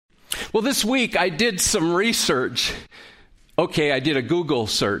Well, this week I did some research. Okay, I did a Google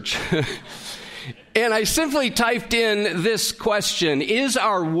search. And I simply typed in this question: is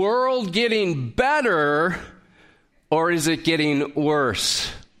our world getting better or is it getting worse?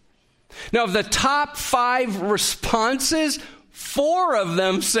 Now, of the top 5 responses, 4 of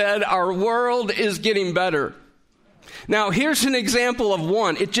them said our world is getting better. Now, here's an example of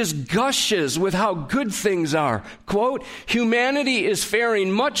one. It just gushes with how good things are. Quote, humanity is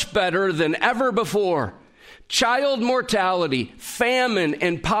faring much better than ever before. Child mortality, famine,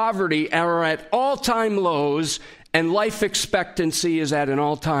 and poverty are at all-time lows, and life expectancy is at an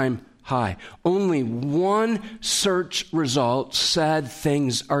all-time high. Only one search result said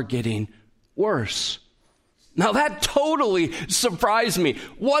things are getting worse. Now, that totally surprised me.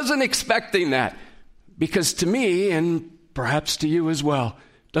 Wasn't expecting that. Because to me, and perhaps to you as well,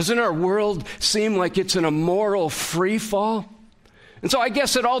 doesn't our world seem like it's in a moral free fall? And so I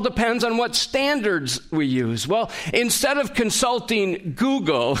guess it all depends on what standards we use. Well, instead of consulting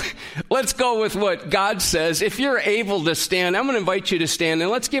Google, let's go with what God says. If you're able to stand, I'm going to invite you to stand,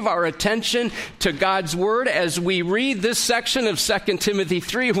 and let's give our attention to God's Word as we read this section of 2 Timothy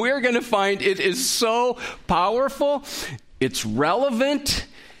 3. We're going to find it is so powerful, it's relevant,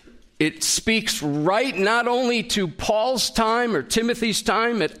 it speaks right not only to Paul's time or Timothy's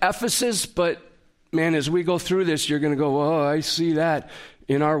time at Ephesus, but man, as we go through this, you're going to go, oh, I see that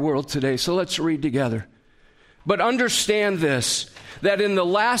in our world today. So let's read together. But understand this, that in the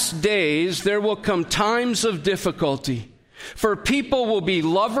last days there will come times of difficulty. For people will be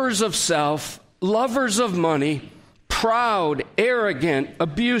lovers of self, lovers of money, proud, arrogant,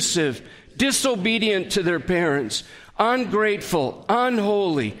 abusive, disobedient to their parents, ungrateful,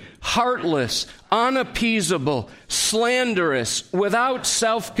 unholy, heartless, unappeasable, slanderous, without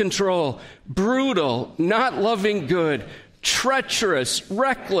self-control, brutal, not loving good, treacherous,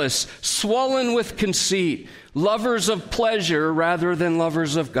 reckless, swollen with conceit, lovers of pleasure rather than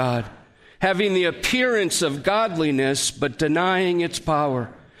lovers of God, having the appearance of godliness but denying its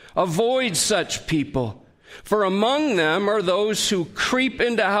power. Avoid such people. For among them are those who creep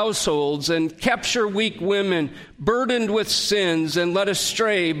into households and capture weak women, burdened with sins and led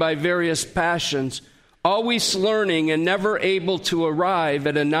astray by various passions, always learning and never able to arrive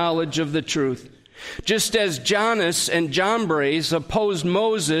at a knowledge of the truth. Just as Jannes and Jambres opposed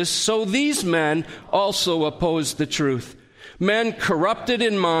Moses, so these men also opposed the truth. Men corrupted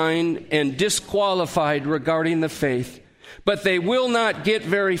in mind and disqualified regarding the faith. But they will not get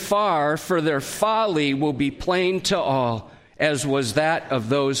very far, for their folly will be plain to all, as was that of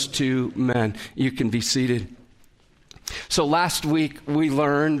those 2 men. You can be seated. So last week we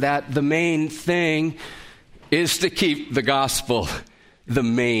learned that the main thing is to keep the gospel the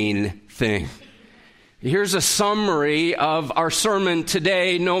main thing. Here's a summary of our sermon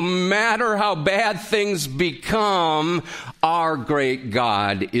today. No matter how bad things become, our great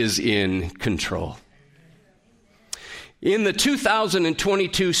God is in control. In the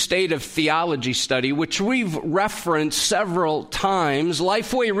 2022 State of Theology study, which we've referenced several times,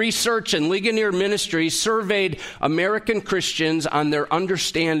 Lifeway Research and Ligonier Ministries surveyed American Christians on their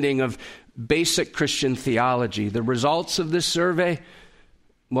understanding of basic Christian theology. The results of this survey,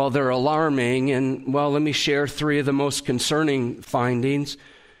 well, they're alarming, and, well, let me share 3 of the most concerning findings.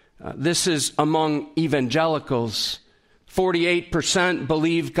 This is among evangelicals. 48%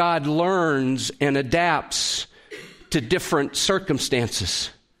 believe God learns and adapts to different circumstances.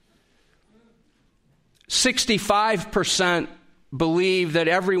 65% believe that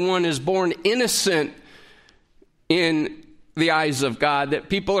everyone is born innocent in the eyes of God, that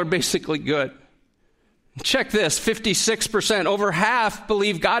people are basically good. Check this, 56%, over half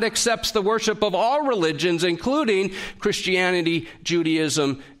believe God accepts the worship of all religions, including Christianity,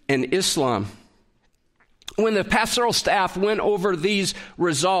 Judaism, and Islam. When the pastoral staff went over these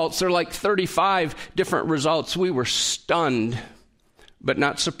results, there are like 35 different results. We were stunned, but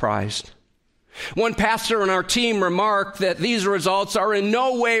not surprised. One pastor on our team remarked that these results are in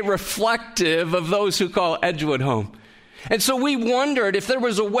no way reflective of those who call Edgewood home. And so we wondered if there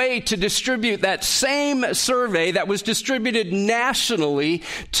was a way to distribute that same survey that was distributed nationally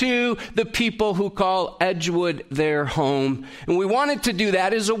to the people who call Edgewood their home. And we wanted to do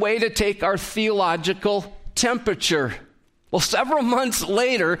that as a way to take our theological temperature. Well, several months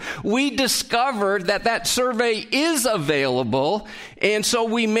later, we discovered that survey is available And so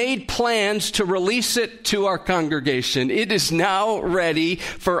we made plans to release it to our congregation. It is now ready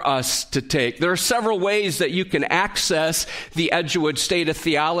for us to take. There are several ways that you can access the Edgewood State of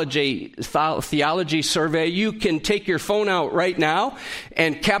Theology survey. You can take your phone out right now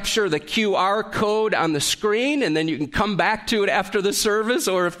and capture the QR code on the screen, and then you can come back to it after the service,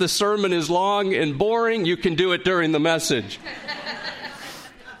 or if the sermon is long and boring, you can do it during the message.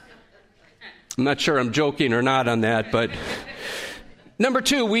 I'm not sure I'm joking or not on that, but... Number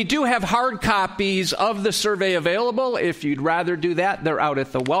 2, we do have hard copies of the survey available. If you'd rather do that, they're out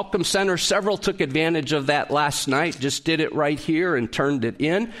at the Welcome Center. Several took advantage of that last night, just did it right here and turned it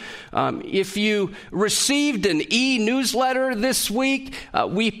in. If you received an e-newsletter this week,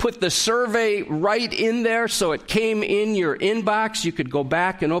 we put the survey right in there, so it came in your inbox. You could go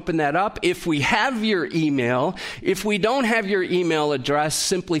back and open that up. If we have your email, if we don't have your email address,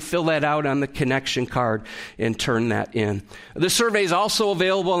 simply fill that out on the connection card and turn that in. The survey is also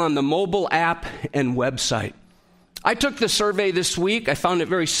available on the mobile app and website. I took the survey this week. I found it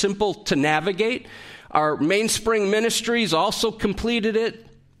very simple to navigate. Our Mainspring Ministries also completed it.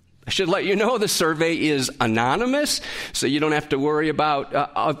 I should let you know the survey is anonymous, so you don't have to worry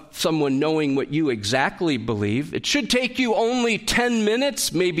about someone knowing what you exactly believe. It should take you only 10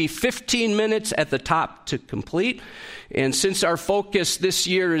 minutes, maybe 15 minutes at the top to complete. And since our focus this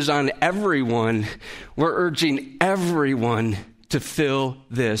year is on everyone, we're urging everyone to fill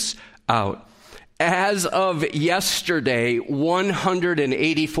this out. As of yesterday,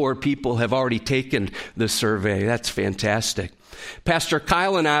 184 people have already taken the survey. That's fantastic. Pastor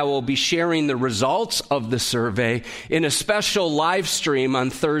Kyle and I will be sharing the results of the survey in a special live stream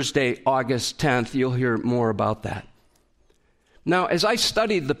on Thursday, August 10th. You'll hear more about that. Now, as I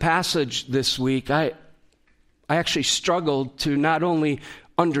studied the passage this week, I actually struggled to not only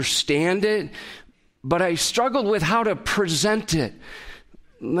understand it, but I struggled with how to present it.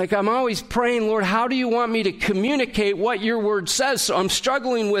 Like, I'm always praying, Lord, how do you want me to communicate what your word says? So I'm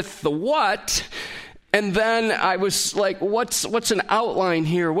struggling with the what. And then I was like, what's an outline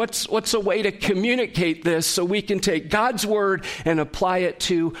here? What's a way to communicate this so we can take God's word and apply it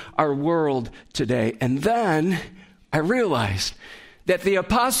to our world today? And then I realized that the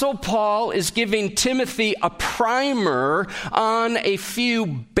Apostle Paul is giving Timothy a primer on a few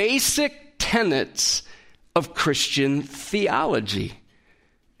basic tenets of Christian theology.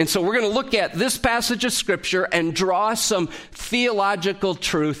 And so we're going to look at this passage of Scripture and draw some theological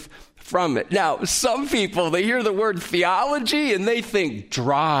truth from it. Now, some people, they hear the word theology and they think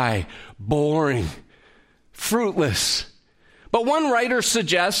dry, boring, fruitless. But one writer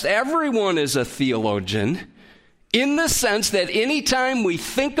suggests everyone is a theologian, in the sense that anytime we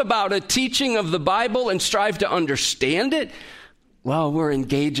think about a teaching of the Bible and strive to understand it, well, we're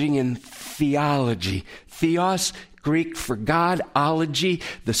engaging in theology. Theos, Greek for God, ology,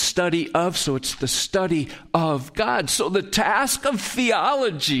 the study of, so it's the study of God. So the task of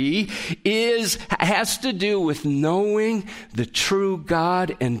theology has to do with knowing the true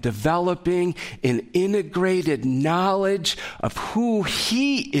God and developing an integrated knowledge of who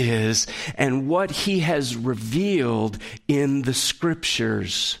He is and what He has revealed in the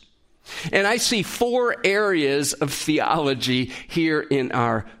Scriptures. And I see 4 areas of theology here in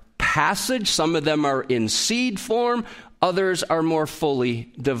our passage. Some of them are in seed form. Others are more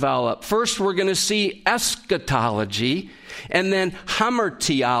fully developed. First, we're going to see eschatology, and then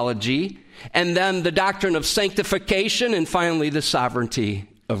hamartiology, and then the doctrine of sanctification, and finally the sovereignty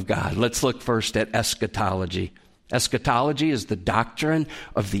of God. Let's look first at eschatology. Eschatology is the doctrine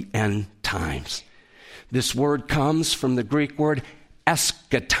of the end times. This word comes from the Greek word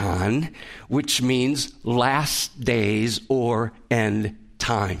eschaton, which means last days or end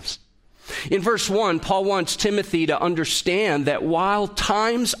times. In verse 1, Paul wants Timothy to understand that while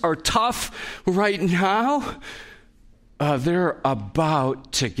times are tough right now, they're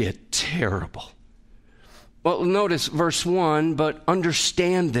about to get terrible. Well, notice verse 1, but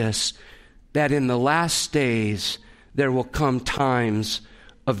understand this, that in the last days there will come times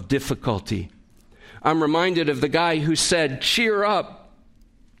of difficulty. I'm reminded of the guy who said, "Cheer up,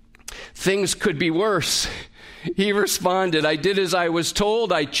 things could be worse." He responded, "I did as I was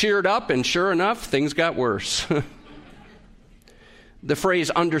told, I cheered up, and sure enough, things got worse." The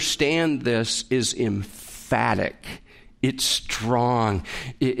phrase "understand this" is emphatic. It's strong.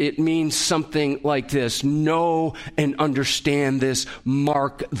 It means something like this: know and understand this,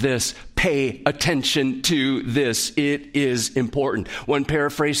 mark this, pay attention to this. It is important. One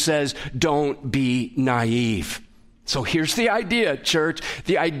paraphrase says, don't be naive. So here's the idea, church.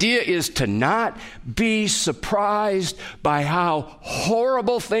 The idea is to not be surprised by how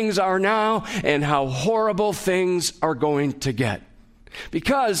horrible things are now and how horrible things are going to get.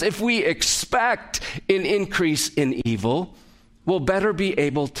 Because if we expect an increase in evil, we'll better be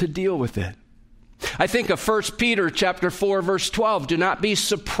able to deal with it. I think of 1 Peter chapter 4, verse 12. Do not be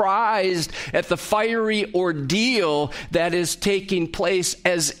surprised at the fiery ordeal that is taking place,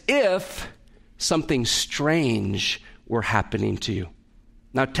 as if something strange were happening to you.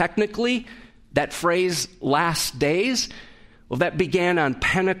 Now, technically, that phrase, last days, well, that began on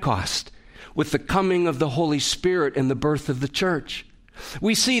Pentecost with the coming of the Holy Spirit and the birth of the church.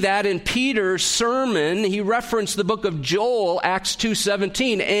 We see that in Peter's sermon. He referenced the book of Joel, Acts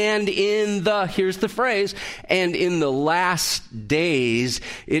 2:17, here's the phrase, and in the last days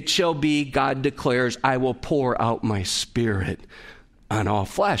it shall be, God declares, I will pour out my Spirit on all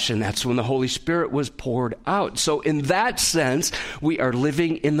flesh. And that's when the Holy Spirit was poured out. So in that sense, we are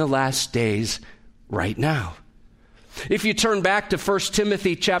living in the last days right now. If you turn back to 1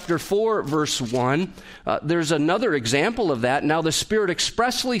 Timothy chapter 4, verse 1, there's another example of that. Now the Spirit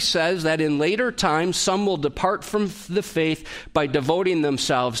expressly says that in later times some will depart from the faith by devoting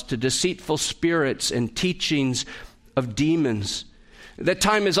themselves to deceitful spirits and teachings of demons. That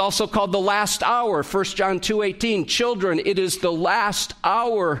time is also called the last hour. 1 John 2:18, children, it is the last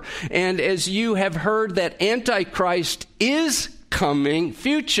hour. And as you have heard that Antichrist is coming,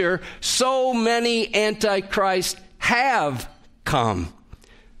 future, so many Antichrists have come.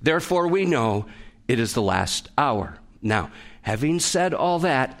 Therefore, we know it is the last hour. Now, having said all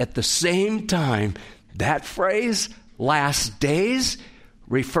that, at the same time, that phrase, last days,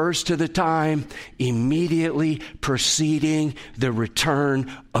 refers to the time immediately preceding the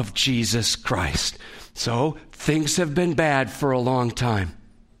return of Jesus Christ. So, things have been bad for a long time.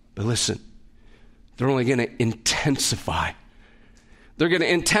 But listen, they're only going to intensify. They're going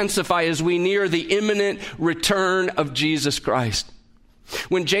to intensify as we near the imminent return of Jesus Christ.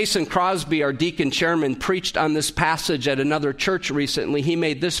 When Jason Crosby, our deacon chairman, preached on this passage at another church recently, he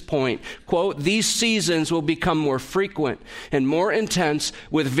made this point, quote, these seasons will become more frequent and more intense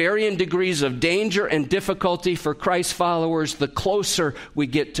with varying degrees of danger and difficulty for Christ's followers the closer we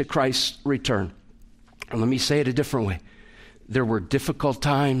get to Christ's return. And let me say it a different way. There were difficult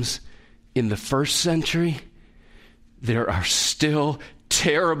times in the first century. There are still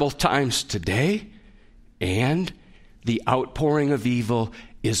terrible times today, and the outpouring of evil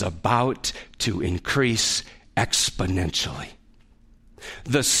is about to increase exponentially.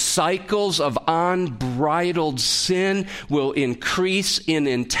 The cycles of unbridled sin will increase in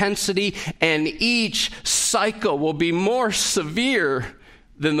intensity, and each cycle will be more severe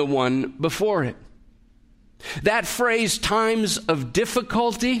than the one before it. That phrase, times of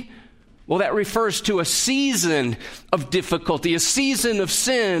difficulty, well, that refers to a season of difficulty, a season of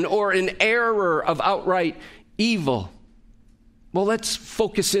sin, or an era of outright evil. Well, let's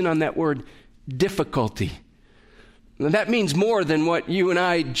focus in on that word, difficulty. Now, that means more than what you and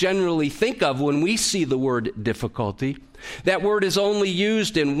I generally think of when we see the word difficulty. That word is only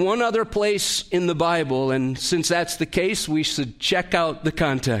used in one other place in the Bible, and since that's the case, we should check out the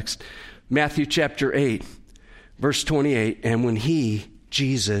context. Matthew chapter 8, verse 28, and when he,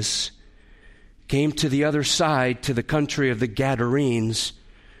 Jesus, came to the other side, to the country of the Gadarenes,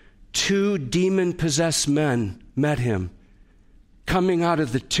 2 demon-possessed men met him, coming out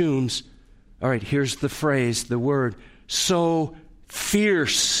of the tombs. All right, here's the phrase, the word, so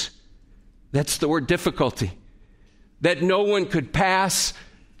fierce. That's the word difficulty. That no one could pass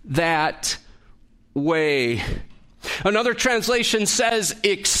that way. Another translation says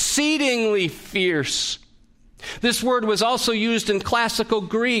exceedingly fierce. This word was also used in classical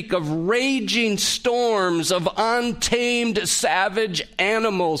Greek of raging storms, of untamed savage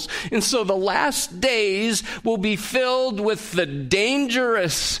animals. And so the last days will be filled with the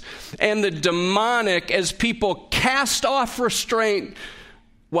dangerous and the demonic as people cast off restraint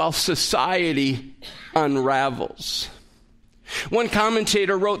while society unravels. One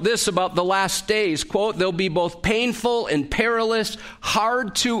commentator wrote this about the last days, quote, they'll be both painful and perilous,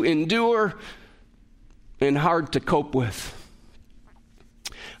 hard to endure, and hard to cope with.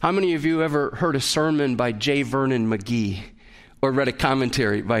 How many of you ever heard a sermon by J. Vernon McGee or read a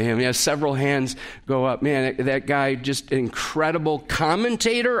commentary by him? Yeah, several hands go up. Man, that guy, just an incredible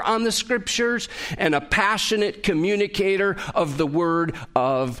commentator on the scriptures and a passionate communicator of the Word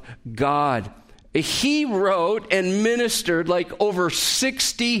of God. He wrote and ministered like over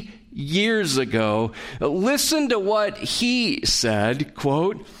 60 years ago. Listen to what he said,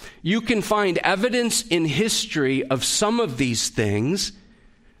 quote, you can find evidence in history of some of these things,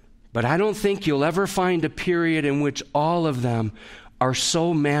 but I don't think you'll ever find a period in which all of them are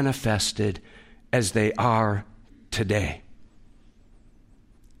so manifested as they are today.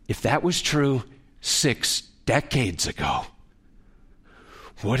 If that was true 6 decades ago,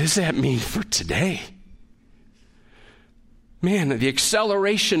 what does that mean for today? Man, the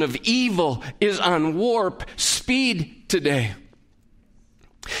acceleration of evil is on warp speed today.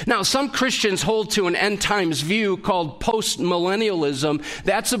 Now, some Christians hold to an end times view called post-millennialism.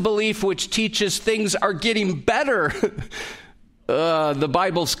 That's a belief which teaches things are getting better. The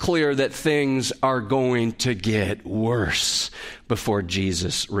Bible's clear that things are going to get worse before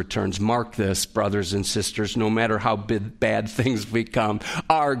Jesus returns. Mark this, brothers and sisters, no matter how bad things become,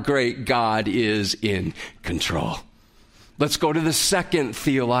 our great God is in control. Let's go to the second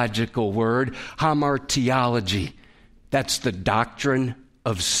theological word, hamartiology. That's the doctrine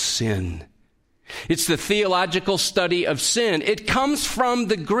of sin. It's the theological study of sin. It comes from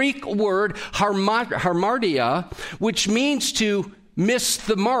the Greek word hamartia, which means to miss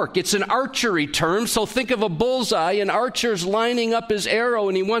the mark. It's an archery term, so think of a bullseye. An archer's lining up his arrow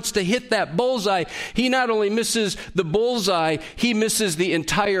and he wants to hit that bullseye. He not only misses the bullseye, he misses the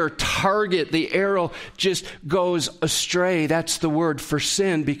entire target. The arrow just goes astray. That's the word for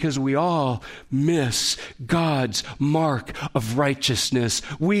sin, because we all miss God's mark of righteousness.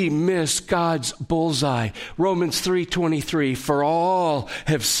 We miss God's bullseye. Romans 3:23, for all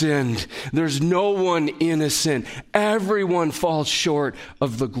have sinned. There's no one innocent. Everyone falls short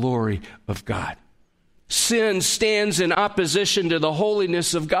of the glory of God. Sin stands in opposition to the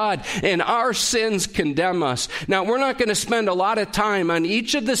holiness of God, and our sins condemn us. Now, we're not going to spend a lot of time on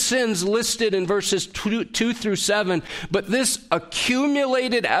each of the sins listed in verses 2 through 7, but this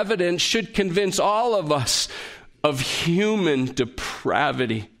accumulated evidence should convince all of us of human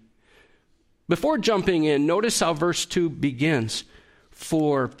depravity. Before jumping in, notice how verse 2 begins.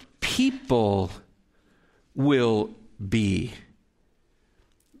 For people will be.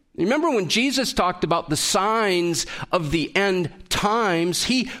 Remember when Jesus talked about the signs of the end times,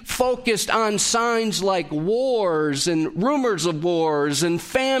 he focused on signs like wars and rumors of wars and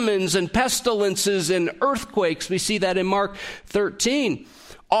famines and pestilences and earthquakes. We see that in Mark 13.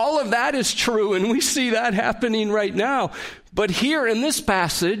 All of that is true, and we see that happening right now. But here in this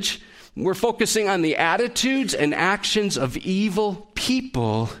passage, we're focusing on the attitudes and actions of evil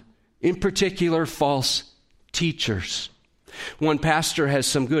people, in particular false teachers. One pastor has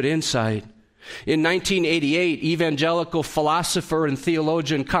some good insight. In 1988, evangelical philosopher and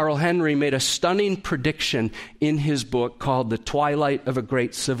theologian Carl Henry made a stunning prediction in his book called The Twilight of a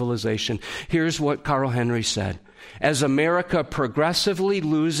Great Civilization. Here's what Carl Henry said. As America progressively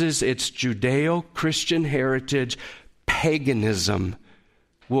loses its Judeo-Christian heritage, paganism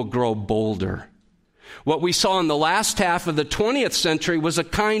will grow bolder. What we saw in the last half of the 20th century was a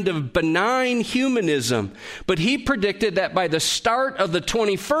kind of benign humanism. But he predicted that by the start of the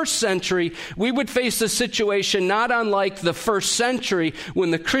 21st century, we would face a situation not unlike the first century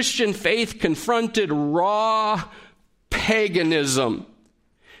when the Christian faith confronted raw paganism.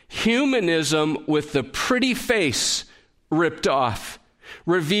 Humanism with the pretty face ripped off,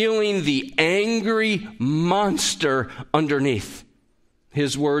 revealing the angry monster underneath.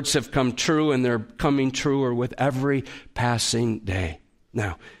 His words have come true, and they're coming truer with every passing day.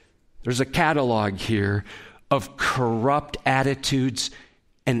 Now, there's a catalog here of corrupt attitudes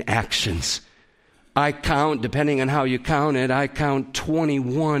and actions. I count, depending on how you count it, I count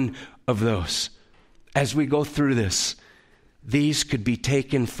 21 of those. As we go through this, these could be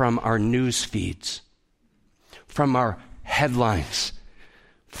taken from our news feeds, from our headlines,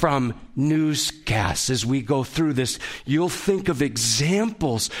 from newscasts. As we go through this, you'll think of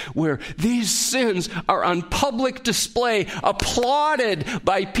examples where these sins are on public display, applauded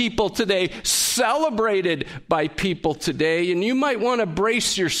by people today, celebrated by people today. And you might want to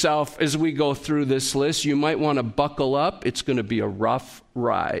brace yourself as we go through this list. You might want to buckle up. It's going to be a rough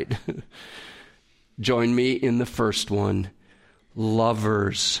ride. Join me in the first one,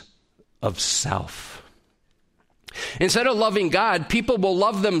 lovers of self. Instead of loving God, people will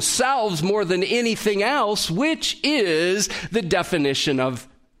love themselves more than anything else, which is the definition of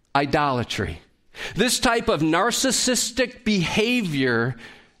idolatry. This type of narcissistic behavior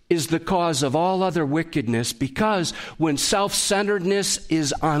is the cause of all other wickedness, because when self-centeredness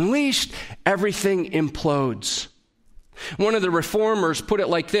is unleashed, everything implodes. One of the reformers put it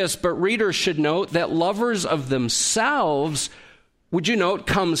like this, but readers should note that lovers of themselves, would you note,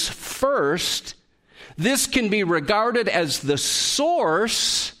 comes first. This can be regarded as the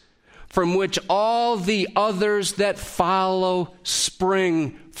source from which all the others that follow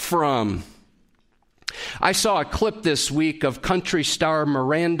spring from. I saw a clip this week of country star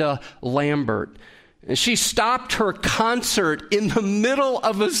Miranda Lambert. And she stopped her concert in the middle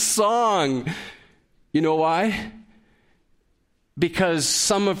of a song. You know why? because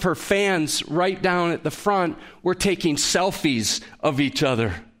some of her fans right down at the front were taking selfies of each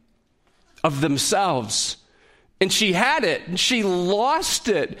other, of themselves. And she had it, and she lost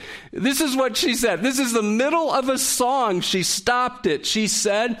it. This is what she said. This is the middle of a song. She stopped it. She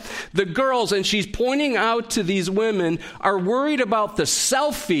said, the girls, and she's pointing out to these women, are worried about the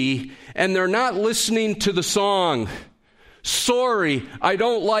selfie, and they're not listening to the song. Sorry, I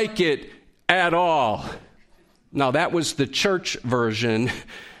don't like it at all. Now, that was the church version.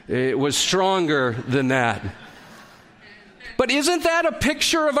 It was stronger than that. But isn't that a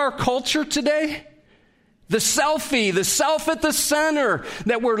picture of our culture today? The selfie, the self at the center,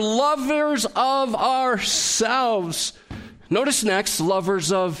 that we're lovers of ourselves. Notice next,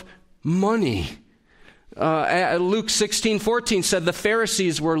 lovers of money. Luke 16:14 said the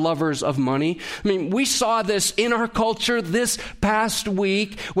Pharisees were lovers of money. I mean, we saw this in our culture this past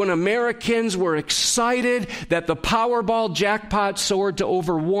week when Americans were excited that the Powerball jackpot soared to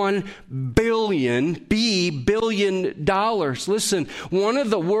over $1 billion. Listen, one of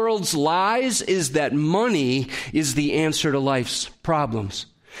the world's lies is that money is the answer to life's problems.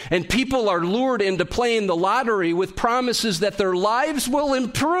 And people are lured into playing the lottery with promises that their lives will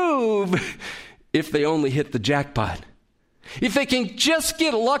improve if they only hit the jackpot. If they can just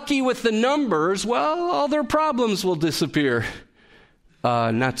get lucky with the numbers, well, all their problems will disappear.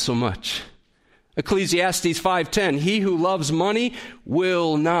 Not so much. Ecclesiastes 5:10, he who loves money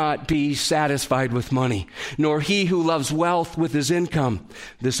will not be satisfied with money, nor he who loves wealth with his income.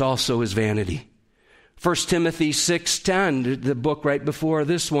 This also is vanity. 1 Timothy 6:10, the book right before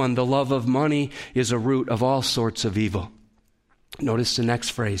this one, the love of money is a root of all sorts of evil. Notice the next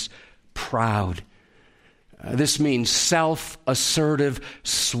phrase, proud. This means self-assertive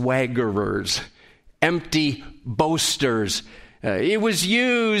swaggerers, empty boasters. It was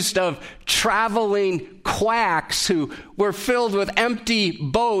used of traveling quacks who were filled with empty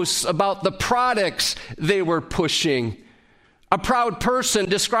boasts about the products they were pushing. A proud person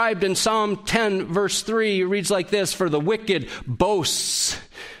described in Psalm 10, verse 3, reads like this, for the wicked boasts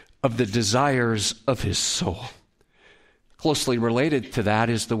of the desires of his soul. Closely related to that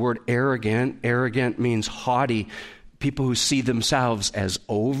is the word arrogant. Arrogant means haughty, people who see themselves as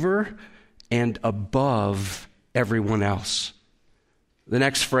over and above everyone else. The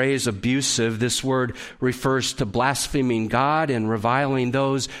next phrase, abusive, this word refers to blaspheming God and reviling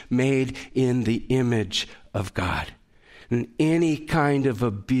those made in the image of God. And any kind of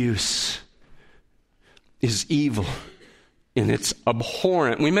abuse is evil. And it's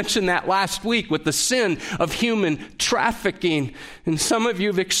abhorrent. We mentioned that last week with the sin of human trafficking. And some of you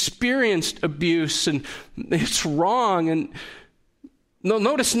have experienced abuse, and it's wrong. And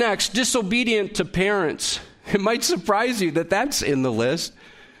notice next, disobedient to parents. It might surprise you that that's in the list.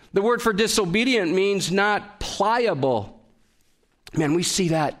 The word for disobedient means not pliable. Man, we see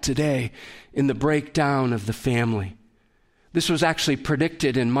that today in the breakdown of the family. This was actually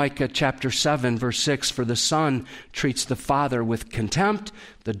predicted in Micah chapter 7, verse 6, for the son treats the father with contempt,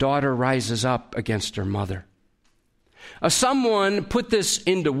 the daughter rises up against her mother. Someone put this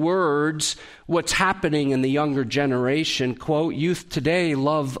into words, what's happening in the younger generation. Quote, youth today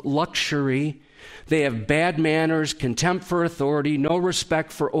love luxury. They have bad manners, contempt for authority, no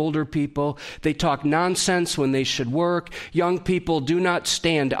respect for older people. They talk nonsense when they should work. Young people do not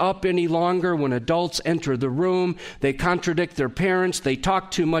stand up any longer when adults enter the room. They contradict their parents. They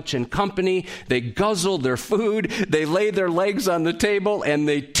talk too much in company. They guzzle their food. They lay their legs on the table, and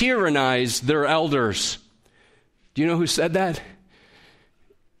they tyrannize their elders. Do you know who said that?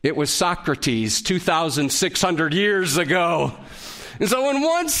 It was Socrates 2,600 years ago. And so in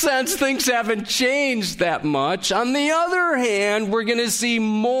one sense, things haven't changed that much. On the other hand, we're going to see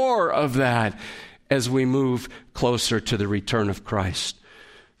more of that as we move closer to the return of Christ.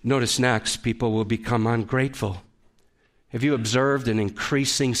 Notice next, people will become ungrateful. Have you observed an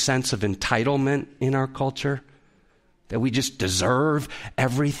increasing sense of entitlement in our culture? That we just deserve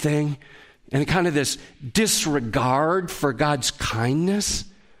everything? And kind of this disregard for God's kindness?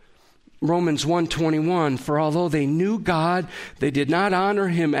 Romans 1:21, for although they knew God, they did not honor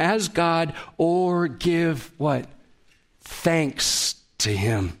him as God or give what? Thanks to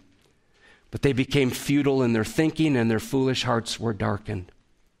him. But they became futile in their thinking, and their foolish hearts were darkened.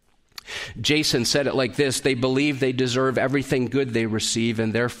 Jason said it like this, they believe they deserve everything good they receive,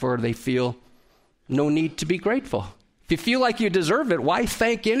 and therefore they feel no need to be grateful. If you feel like you deserve it, why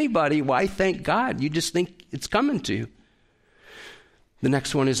thank anybody? Why thank God? You just think it's coming to you. The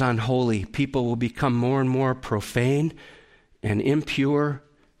next one is unholy. People will become more and more profane and impure,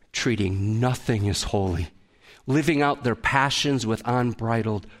 treating nothing as holy, living out their passions with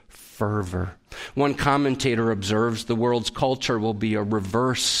unbridled fervor. One commentator observes the world's culture will be a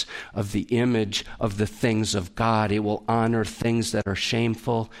reverse of the image of the things of God. It will honor things that are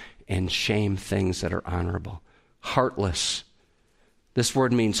shameful and shame things that are honorable. Heartless. This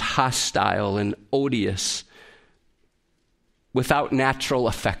word means hostile and odious, without natural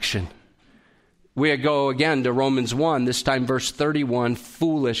affection. We go again to Romans 1, this time verse 31,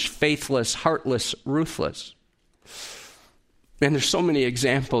 foolish, faithless, heartless, ruthless. And there's so many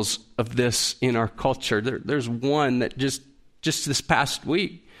examples of this in our culture. There's one that just this past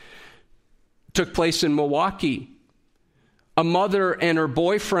week took place in Milwaukee. A mother and her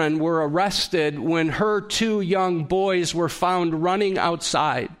boyfriend were arrested when her 2 young boys were found running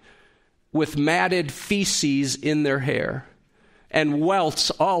outside with matted feces in their hair and welts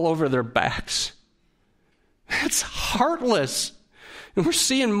all over their backs. That's heartless. And we're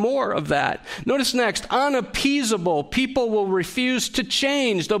seeing more of that. Notice next, unappeasable. People will refuse to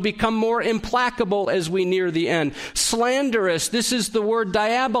change. They'll become more implacable as we near the end. Slanderous. This is the word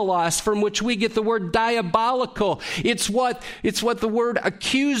diabolos, from which we get the word diabolical. It's what the word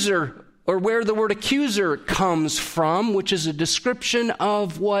accuser, or where the word accuser comes from, which is a description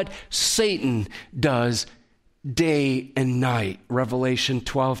of what Satan does day and night. Revelation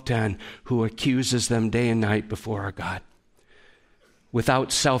 12:10, who accuses them day and night before our God.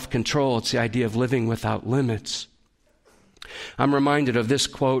 Without self-control, it's the idea of living without limits. I'm reminded of this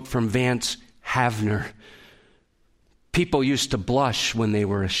quote from Vance Havner. People used to blush when they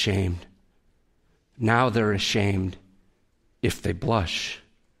were ashamed. Now they're ashamed if they blush.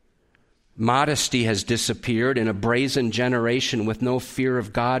 Modesty has disappeared, and a brazen generation with no fear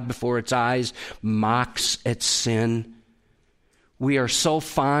of God before its eyes mocks at sin. We are so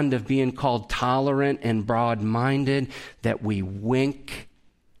fond of being called tolerant and broad-minded that we wink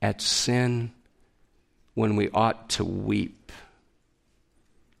at sin when we ought to weep.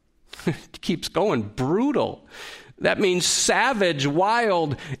 It keeps going. Brutal. That means savage,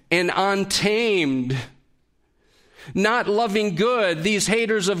 wild, and untamed. Not loving good. These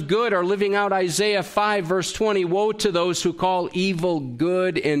haters of good are living out Isaiah 5, verse 20. Woe to those who call evil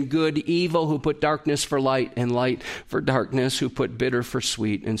good and good evil, who put darkness for light and light for darkness, who put bitter for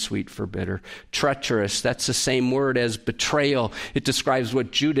sweet and sweet for bitter. Treacherous, that's the same word as betrayal. It describes what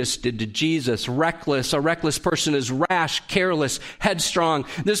Judas did to Jesus. Reckless, a reckless person is rash, careless, headstrong.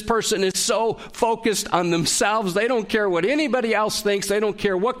 This person is so focused on themselves, they don't care what anybody else thinks. They don't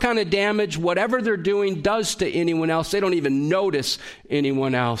care what kind of damage whatever they're doing does to anyone else. They don't even notice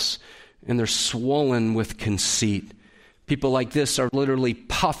anyone else, and they're swollen with conceit. People like this are literally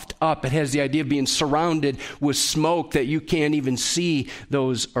puffed up. It has the idea of being surrounded with smoke that you can't even see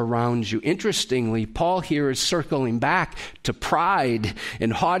those around you. Interestingly, Paul here is circling back to pride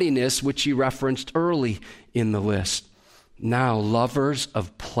and haughtiness, which he referenced early in the list. Now, lovers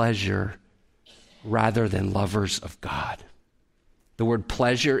of pleasure rather than lovers of God. The word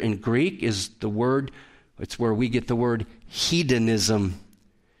pleasure in Greek is the word, it's where we get the word hedonism.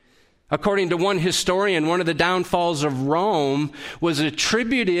 According to one historian, one of the downfalls of Rome was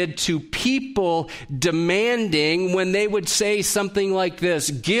attributed to people demanding when they would say something like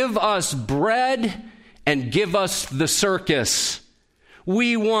this: give us bread and give us the circus.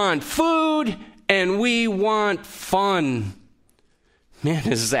 We want food and we want fun. Man,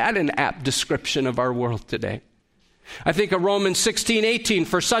 is that an apt description of our world today? I think of Romans 16:18,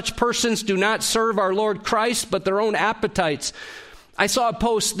 for such persons do not serve our Lord Christ, but their own appetites. I saw a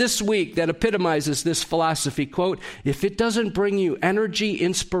post this week that epitomizes this philosophy. Quote, if it doesn't bring you energy,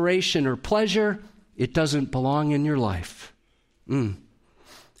 inspiration, or pleasure, it doesn't belong in your life.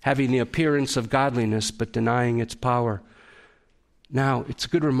 Having the appearance of godliness, but denying its power. Now, it's a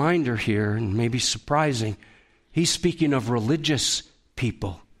good reminder here, and maybe surprising. He's speaking of religious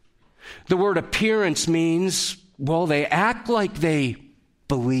people. The word appearance means, well, they act like they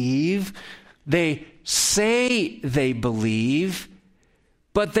believe. They say they believe,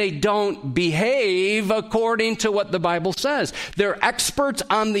 but they don't behave according to what the Bible says. They're experts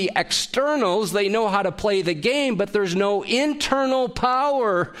on the externals. They know how to play the game, but there's no internal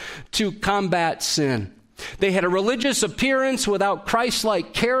power to combat sin. They had a religious appearance without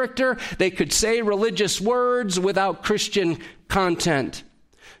Christ-like character. They could say religious words without Christian content.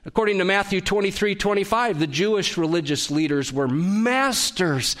 According to Matthew 23:25, the Jewish religious leaders were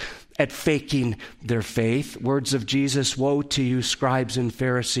masters at faking their faith. Words of Jesus, woe to you, scribes and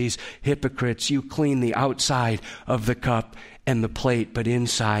Pharisees, hypocrites, you clean the outside of the cup and the plate, but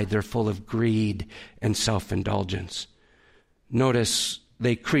inside they're full of greed and self-indulgence. Notice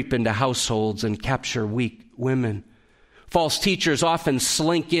they creep into households and capture weak women. False teachers often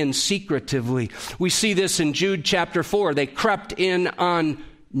slink in secretively. We see this in Jude chapter 4. They crept in on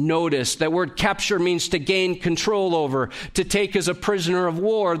notice. That word capture means to gain control over, to take as a prisoner of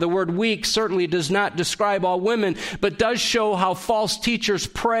war. The word weak certainly does not describe all women, but does show how false teachers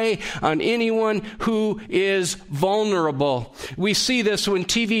prey on anyone who is vulnerable. We see this when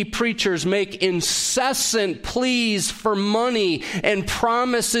TV preachers make incessant pleas for money and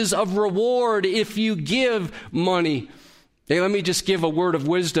promises of reward if you give money. Hey, let me just give a word of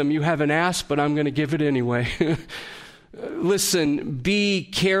wisdom. You haven't asked, but I'm going to give it anyway. Listen, be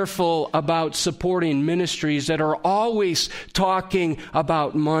careful about supporting ministries that are always talking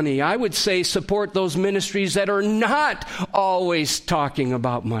about money. I would say support those ministries that are not always talking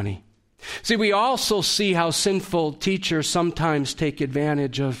about money. See, we also see how sinful teachers sometimes take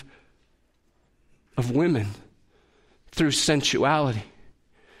advantage of women through sensuality.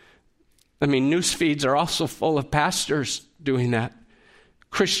 I mean, news feeds are also full of pastors doing that,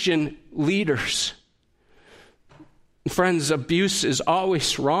 Christian leaders. Friends, abuse is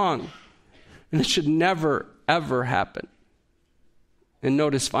always wrong, and it should never, ever happen. And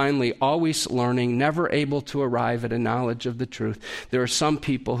notice finally, always learning, never able to arrive at a knowledge of the truth. There are some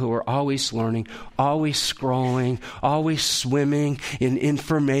people who are always learning, always scrolling, always swimming in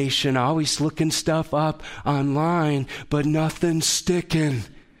information, always looking stuff up online, but nothing's sticking.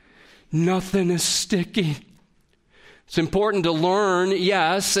 Nothing is sticking. It's important to learn,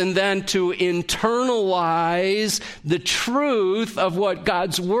 yes, and then to internalize the truth of what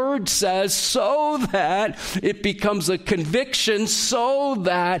God's Word says so that it becomes a conviction, so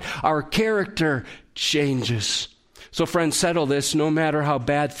that our character changes. So friends, settle this. No matter how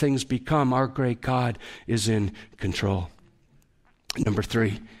bad things become, our great God is in control. Number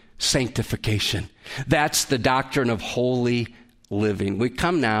 3, sanctification. That's the doctrine of holy living. We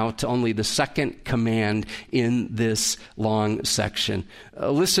come now to only the second command in this long section.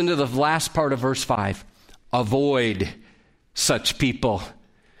 Listen to the last part of verse 5. Avoid such people.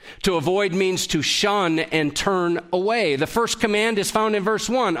 To avoid means to shun and turn away. The first command is found in verse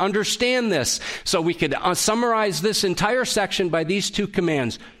 1. Understand this. So we could summarize this entire section by these two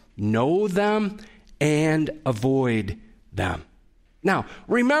commands. Know them and avoid them. Now,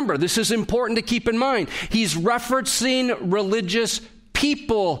 remember, this is important to keep in mind. He's referencing religious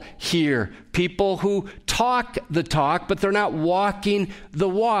people here. People who talk the talk, but they're not walking the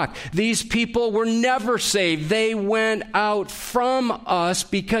walk. These people were never saved. They went out from us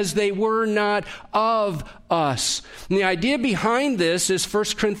because they were not of us. And the idea behind this is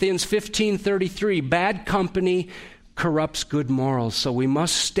 1 Corinthians 15:33. Bad company corrupts good morals. So we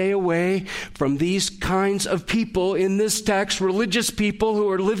must stay away from these kinds of people in this text, religious people who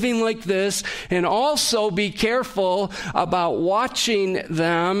are living like this, and also be careful about watching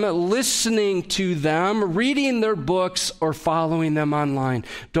them, listening to them, reading their books, or following them online.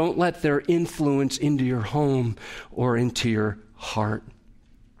 Don't let their influence into your home or into your heart.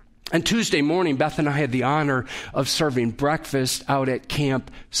 On Tuesday morning, Beth and I had the honor of serving breakfast out at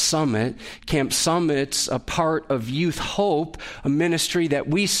Camp Summit. Camp Summit's a part of Youth Hope, a ministry that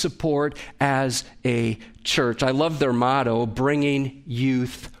we support as a church. I love their motto, bringing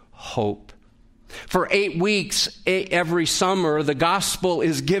youth hope. For 8 weeks, every summer, the gospel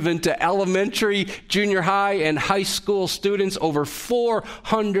is given to elementary, junior high, and high school students. Over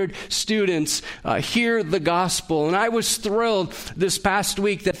 400 students hear the gospel. And I was thrilled this past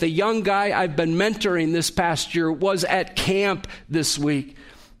week that the young guy I've been mentoring this past year was at camp this week.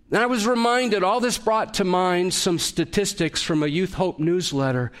 And I was reminded, all this brought to mind some statistics from a Youth Hope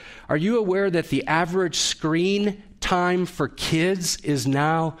newsletter. Are you aware that the average screen time for kids is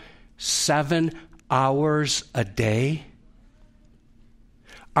now 7 hours a day?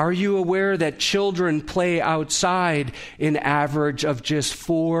 Are you aware that children play outside an average of just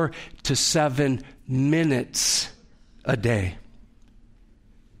 4 to 7 minutes a day?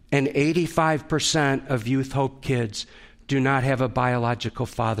 And 85% of Youth Hope kids do not have a biological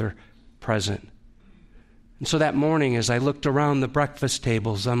father present. And so that morning, as I looked around the breakfast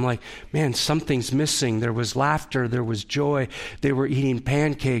tables, I'm like, man, something's missing. There was laughter. There was joy. They were eating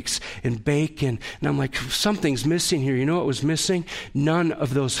pancakes and bacon. And I'm like, something's missing here. You know what was missing? None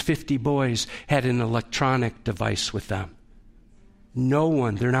of those 50 boys had an electronic device with them. No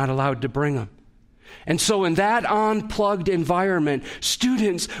one. They're not allowed to bring them. And so in that unplugged environment,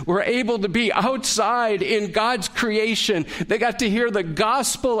 students were able to be outside in God's creation. They got to hear the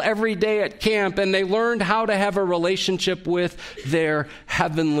gospel every day at camp, and they learned how to have a relationship with their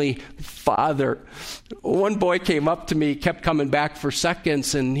heavenly Father. One boy came up to me, kept coming back for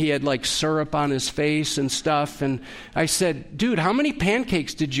seconds, and he had like syrup on his face and stuff. And I said, dude, how many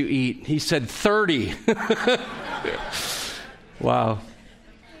pancakes did you eat? He said, 30. Wow.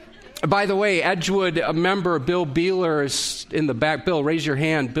 By the way, Edgewood member Bill Beeler is in the back. Bill, raise your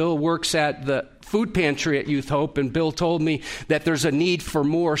hand. Bill works at the food pantry at Youth Hope, and Bill told me that there's a need for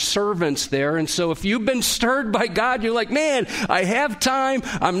more servants there. And so if you've been stirred by God, you're like, man, I have time.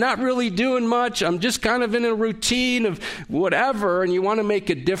 I'm not really doing much. I'm just kind of in a routine of whatever, and you want to make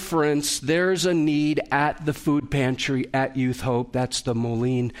a difference. There's a need at the food pantry at Youth Hope. That's the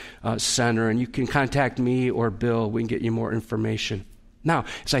Moline Center, and you can contact me or Bill. We can get you more information. Now,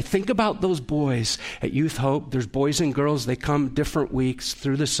 as I think about those boys at Youth Hope, there's boys and girls, they come different weeks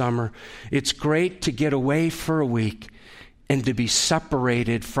through the summer. It's great to get away for a week and to be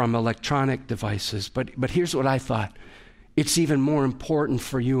separated from electronic devices. But here's what I thought. It's even more important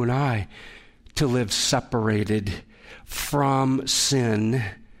for you and I to live separated from sin.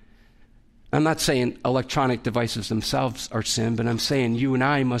 I'm not saying electronic devices themselves are sin, but I'm saying you and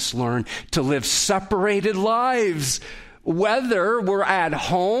I must learn to live separated lives. Whether we're at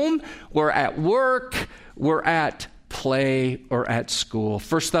home, we're at work, we're at play, or at school.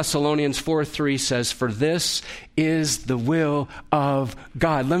 1 Thessalonians 4:3 says, "For this is the will of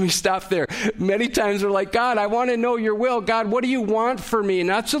God." Let me stop there. Many times we're like, God, I want to know your will. God, what do you want for me? And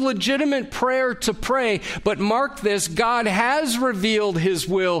that's a legitimate prayer to pray. But mark this, God has revealed his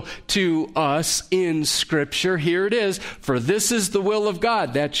will to us in Scripture. Here it is. For this is the will of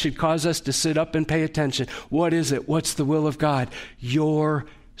God. That should cause us to sit up and pay attention. What is it? What's the will of God? Your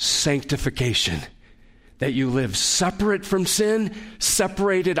sanctification. That you live separate from sin,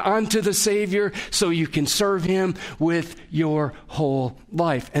 separated onto the Savior, so you can serve him with your whole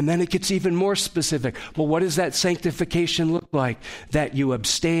life. And then it gets even more specific. Well, what does that sanctification look like? That you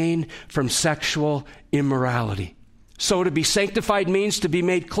abstain from sexual immorality. So to be sanctified means to be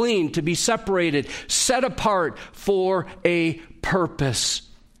made clean, to be separated, set apart for a purpose.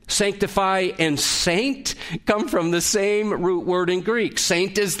 Sanctify and saint come from the same root word in Greek.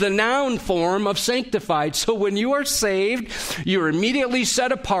 Saint is the noun form of sanctified. So when you are saved, you're immediately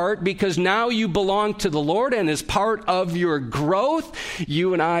set apart because now you belong to the Lord, and as part of your growth,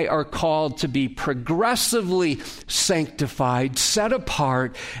 you and I are called to be progressively sanctified, set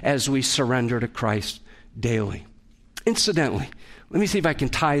apart as we surrender to Christ daily. Incidentally, let me see if I can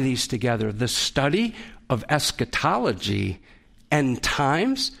tie these together. The study of eschatology, end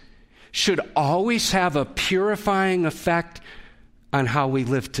times, should always have a purifying effect on how we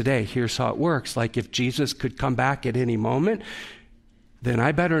live today. Here's how it works. Like if Jesus could come back at any moment, then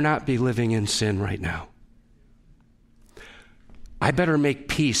I better not be living in sin right now. I better make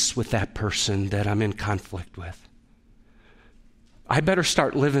peace with that person that I'm in conflict with. I better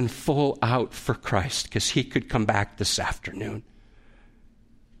start living full out for Christ because he could come back this afternoon.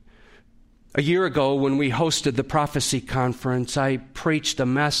 A year ago, when we hosted the Prophecy Conference, I preached a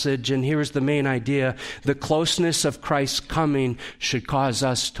message, and here's the main idea. The closeness of Christ's coming should cause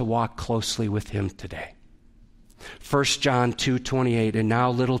us to walk closely with him today. 1 John 2:28, and now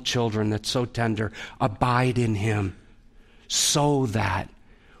little children, that's so tender, abide in him, so that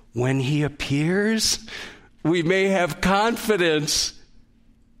when he appears, we may have confidence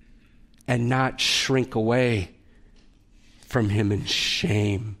and not shrink away from him in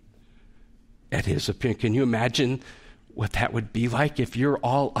shame at his appearance. Can you imagine what that would be like if you're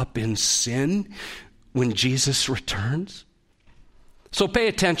all up in sin when Jesus returns? So pay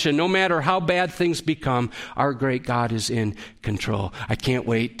attention. No matter how bad things become, our great God is in control. I can't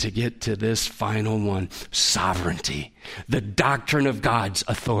wait to get to this final one. Sovereignty. The doctrine of God's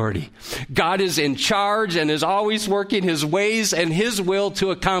authority. God is in charge and is always working his ways and his will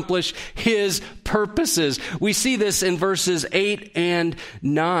to accomplish his purposes. We see this in verses 8 and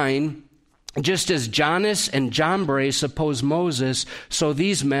 9. Just as Jannes and Jambres opposed Moses, so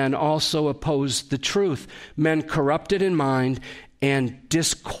these men also opposed the truth, men corrupted in mind and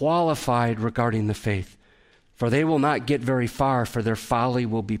disqualified regarding the faith. For they will not get very far, for their folly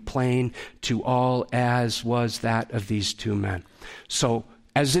will be plain to all, as was that of these two men. So,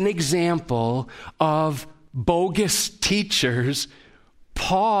 as an example of bogus teachers,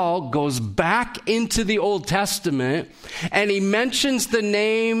 Paul goes back into the Old Testament and he mentions the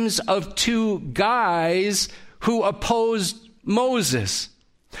names of two guys who opposed Moses,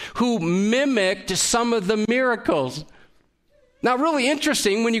 who mimicked some of the miracles. Now, really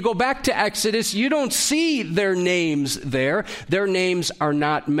interesting, when you go back to Exodus, you don't see their names there. Their names are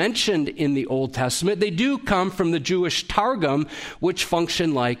not mentioned in the Old Testament. They do come from the Jewish Targum, which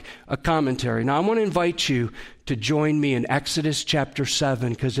function like a commentary. Now, I want to invite you to join me in Exodus chapter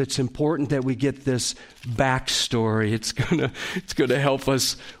 7, because it's important that we get this backstory. It's gonna help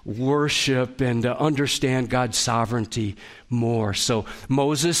us worship and understand God's sovereignty more. So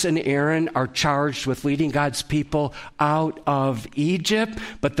Moses and Aaron are charged with leading God's people out of Egypt,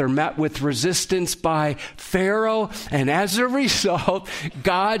 but they're met with resistance by Pharaoh, and as a result,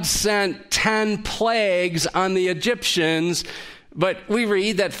 God sent 10 plagues on the Egyptians, but we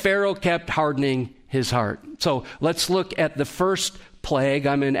read that Pharaoh kept hardening his heart. So let's look at the first plague.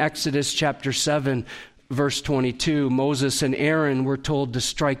 I'm in Exodus chapter 7, verse 22. Moses and Aaron were told to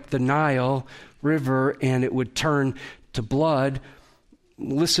strike the Nile River and it would turn to blood.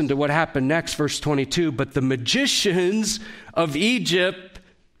 Listen to what happened next, verse 22. But the magicians of Egypt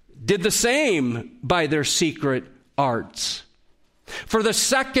did the same by their secret arts. For the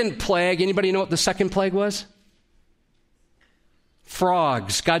second plague, anybody know what the second plague was?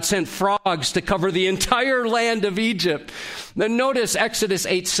 Frogs. God sent frogs to cover the entire land of Egypt. Then notice Exodus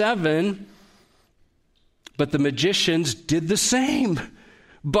 8:7. But the magicians did the same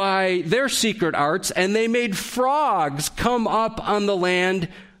by their secret arts, and they made frogs come up on the land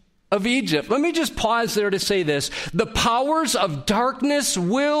of Egypt. Let me just pause there to say this. The powers of darkness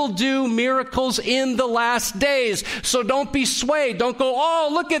will do miracles in the last days. So don't be swayed. Don't go, oh,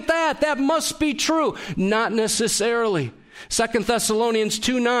 look at that. That must be true. Not necessarily. 2 Thessalonians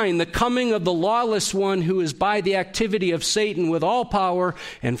 2:9, the coming of the lawless one who is by the activity of Satan with all power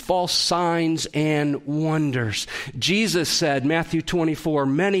and false signs and wonders. Jesus said, Matthew 24,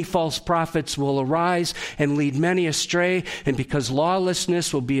 many false prophets will arise and lead many astray, and because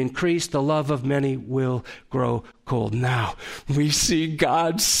lawlessness will be increased, the love of many will grow cold. Now, we see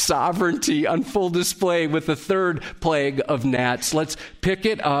God's sovereignty on full display with the third plague of gnats. Let's pick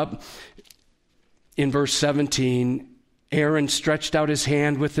it up in verse 17. Aaron stretched out his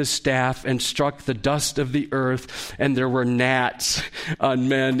hand with his staff and struck the dust of the earth, and there were gnats on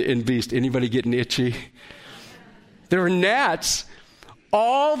men and beasts. Anybody getting itchy? There were gnats.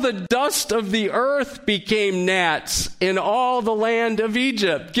 All the dust of the earth became gnats in all the land of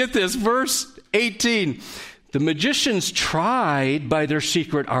Egypt. Get this, verse 18. The magicians tried by their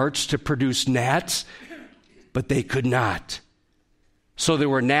secret arts to produce gnats, but they could not. So there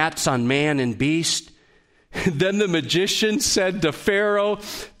were gnats on man and beast. Then the magician said to Pharaoh,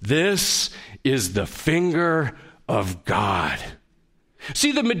 this is the finger of God.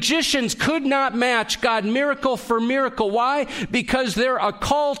 See, the magicians could not match God miracle for miracle. Why? Because their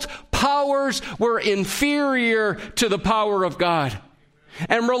occult powers were inferior to the power of God.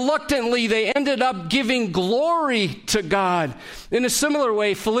 And reluctantly, they ended up giving glory to God. In a similar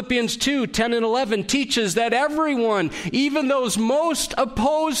way, Philippians 2:10 and 11 teaches that everyone, even those most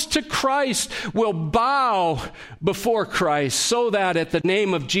opposed to Christ, will bow before Christ, so that at the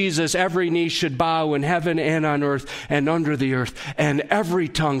name of Jesus, every knee should bow in heaven and on earth and under the earth, and every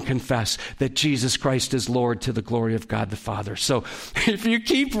tongue confess that Jesus Christ is Lord, to the glory of God the Father. So if you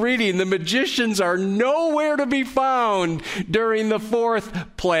keep reading, the magicians are nowhere to be found during the fourth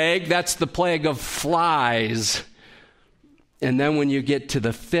plague. That's the plague of flies. And then when you get to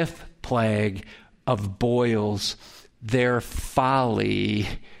the fifth plague of boils, their folly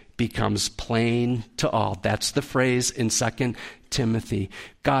becomes plain to all. That's the phrase in 2 Timothy.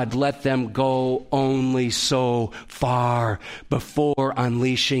 God let them go only so far before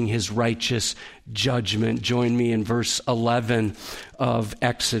unleashing his righteous judgment. Join me in verse 11 of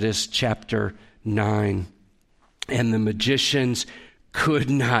Exodus chapter 9. And the magicians could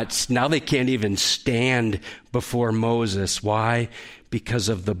not, now they can't even stand before Moses. Why? Because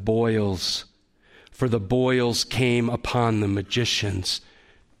of the boils. For the boils came upon the magicians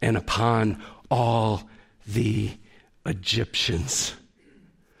and upon all the Egyptians.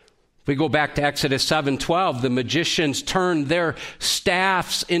 If we go back to Exodus 7:12, the magicians turned their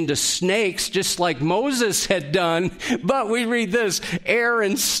staffs into snakes, just like Moses had done. But we read this,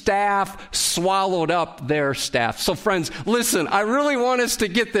 Aaron's staff swallowed up their staff. So friends, listen, I really want us to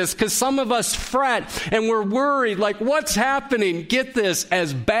get this, because some of us fret and we're worried, like, what's happening? Get this,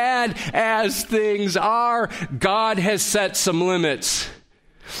 as bad as things are, God has set some limits.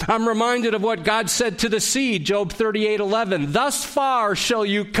 I'm reminded of what God said to the sea, Job 38:11. Thus far shall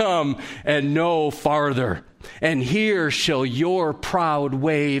you come and no farther, and here shall your proud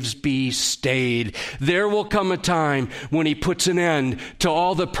waves be stayed. There will come a time when he puts an end to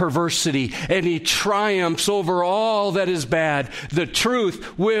all the perversity and he triumphs over all that is bad. The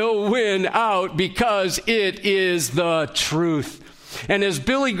truth will win out because it is the truth. And as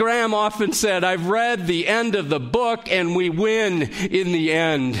Billy Graham often said, I've read the end of the book and we win in the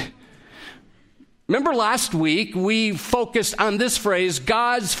end. Remember last week, we focused on this phrase,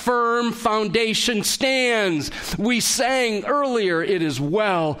 God's firm foundation stands. We sang earlier, it is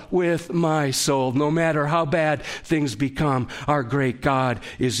well with my soul. No matter how bad things become, our great God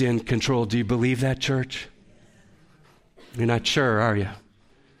is in control. Do you believe that, church? You're not sure, are you?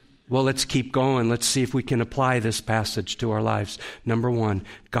 Well, let's keep going. Let's see if we can apply this passage to our lives. Number one,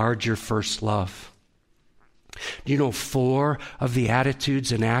 guard your first love. Do you know 4 of the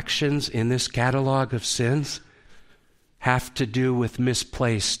attitudes and actions in this catalog of sins have to do with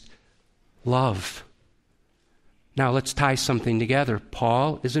misplaced love? Now let's tie something together.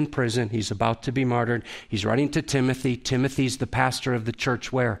 Paul is in prison. He's about to be martyred. He's writing to Timothy. Timothy's the pastor of the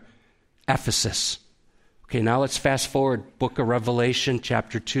church where? Ephesus. Okay, now let's fast forward. Book of Revelation,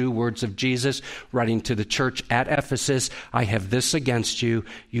 chapter 2, words of Jesus, writing to the church at Ephesus. I have this against you.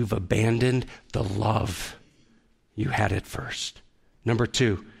 You've abandoned the love you had at first. Number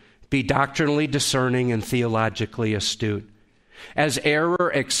 2, be doctrinally discerning and theologically astute. As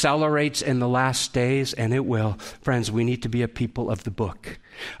error accelerates in the last days, and it will, friends, we need to be a people of the book,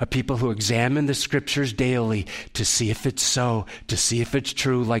 a people who examine the scriptures daily to see if it's so, to see if it's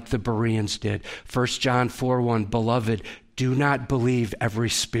true, like the Bereans did. 1 John 4:1, beloved, do not believe every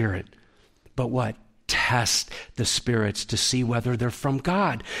spirit, but what? Test the spirits to see whether they're from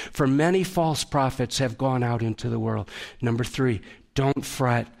God. For many false prophets have gone out into the world. Number 3, don't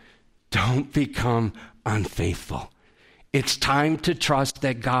fret. Don't become unfaithful. It's time to trust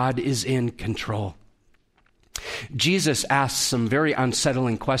that God is in control. Jesus asks some very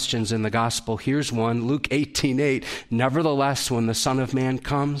unsettling questions in the gospel. Here's one, Luke 18:8. Nevertheless, when the Son of Man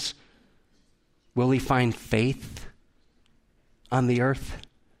comes, will he find faith on the earth?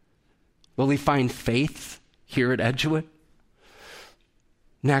 Will he find faith here at Edgewood?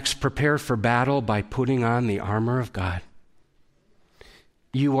 Next, prepare for battle by putting on the armor of God.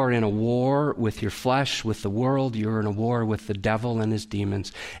 You are in a war with your flesh, with the world. You're in a war with the devil and his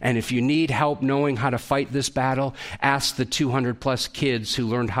demons. And if you need help knowing how to fight this battle, ask the 200-plus kids who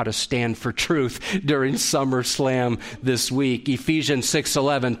learned how to stand for truth during Summer Slam this week. Ephesians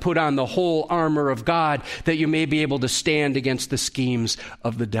 6:11, put on the whole armor of God that you may be able to stand against the schemes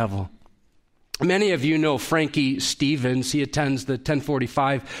of the devil. Many of you know Frankie Stevens. He attends the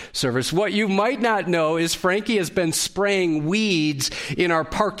 1045 service. What you might not know is Frankie has been spraying weeds in our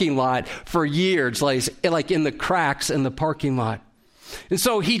parking lot for years, like in the cracks in the parking lot. And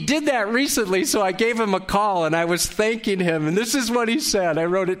so he did that recently, so I gave him a call and I was thanking him. And this is what he said. I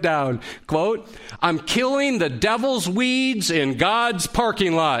wrote it down. Quote, I'm killing the devil's weeds in God's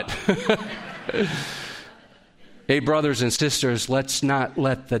parking lot. Hey, brothers and sisters, let's not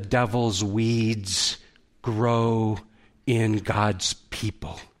let the devil's weeds grow in God's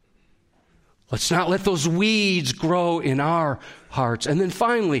people. Let's not let those weeds grow in our hearts. And then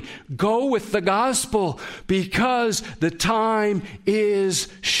finally, go with the gospel because the time is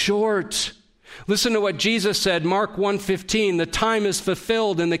short. Listen to what Jesus said, Mark 1:15, the time is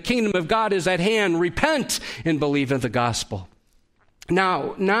fulfilled and the kingdom of God is at hand. Repent and believe in the gospel.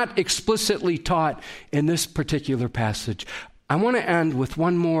 Now, not explicitly taught in this particular passage, I want to end with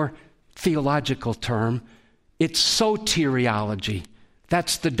one more theological term. It's soteriology.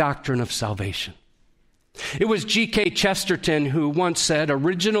 That's the doctrine of salvation. It was G.K. Chesterton who once said,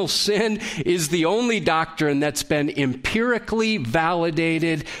 original sin is the only doctrine that's been empirically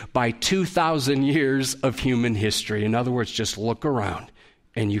validated by 2,000 years of human history. In other words, just look around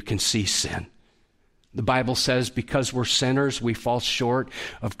and you can see sin. The Bible says because we're sinners, we fall short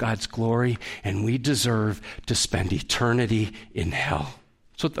of God's glory, and we deserve to spend eternity in hell.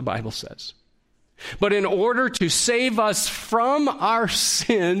 That's what the Bible says. But in order to save us from our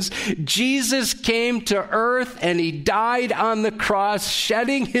sins, Jesus came to earth and he died on the cross,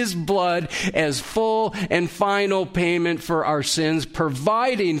 shedding his blood as full and final payment for our sins,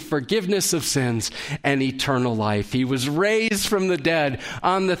 providing forgiveness of sins and eternal life. He was raised from the dead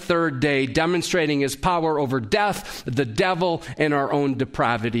on the third day, demonstrating his power over death, the devil, and our own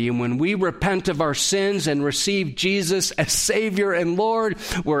depravity. And when we repent of our sins and receive Jesus as Savior and Lord,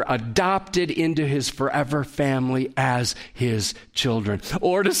 we're adopted into his forever family as his children.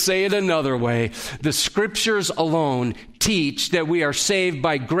 Or to say it another way, the scriptures alone teach that we are saved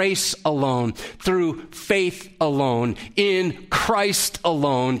by grace alone, through faith alone, in Christ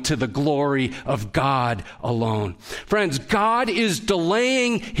alone, to the glory of God alone. Friends, God is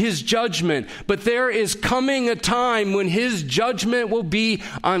delaying his judgment, but there is coming a time when his judgment will be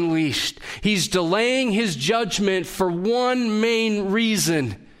unleashed. He's delaying his judgment for one main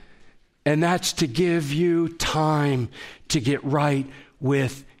reason, and that's to give you time to get right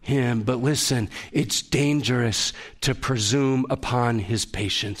with him. But listen, it's dangerous to presume upon his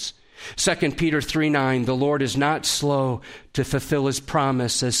patience. 2 Peter 3:9, the Lord is not slow to fulfill his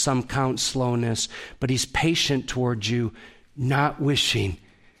promise, as some count slowness, but he's patient towards you, not wishing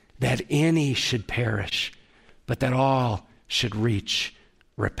that any should perish, but that all should reach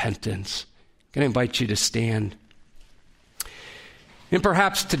repentance. I'm going to invite you to stand. And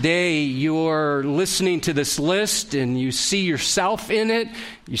perhaps today you're listening to this list and you see yourself in it.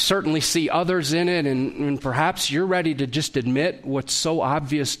 You certainly see others in it. And perhaps you're ready to just admit what's so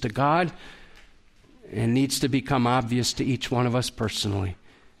obvious to God and needs to become obvious to each one of us personally,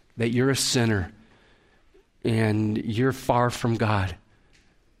 that you're a sinner and you're far from God.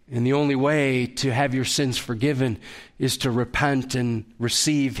 And the only way to have your sins forgiven is to repent and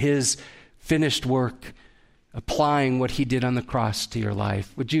receive his finished work, applying what he did on the cross to your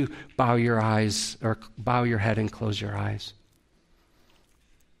life. Would you bow your eyes, or bow your head and close your eyes?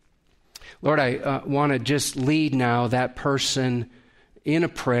 Lord, I want to just lead now that person in a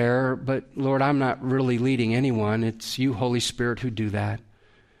prayer, but Lord, I'm not really leading anyone. It's you, Holy Spirit, who do that.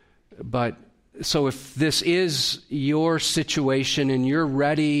 But so if this is your situation and you're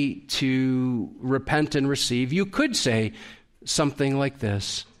ready to repent and receive, you could say something like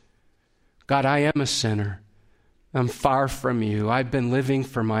this: God, I am a sinner. I'm far from you. I've been living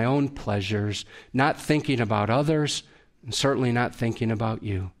for my own pleasures, not thinking about others, and certainly not thinking about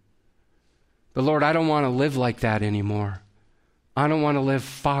you. But Lord, I don't want to live like that anymore. I don't want to live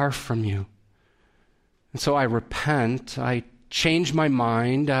far from you. And so I repent. I change my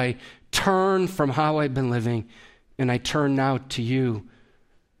mind. I turn from how I've been living, and I turn now to you.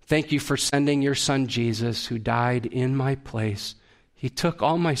 Thank you for sending your son Jesus, who died in my place. He took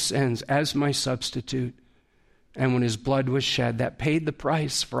all my sins as my substitute. And when his blood was shed, that paid the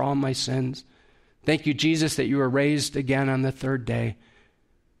price for all my sins. Thank you, Jesus, that you were raised again on the third day.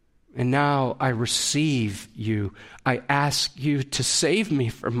 And now I receive you. I ask you to save me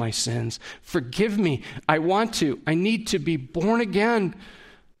from my sins. Forgive me. I need to be born again.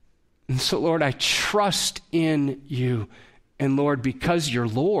 And so, Lord, I trust in you. And Lord, because you're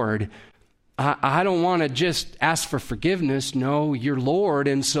Lord, I don't want to just ask for forgiveness. No, you're Lord,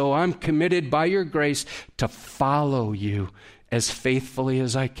 and so I'm committed by your grace to follow you as faithfully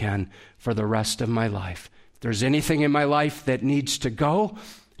as I can for the rest of my life. If there's anything in my life that needs to go,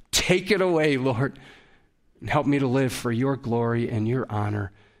 take it away, Lord, and help me to live for your glory and your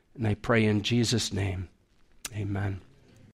honor. And I pray in Jesus' name, amen.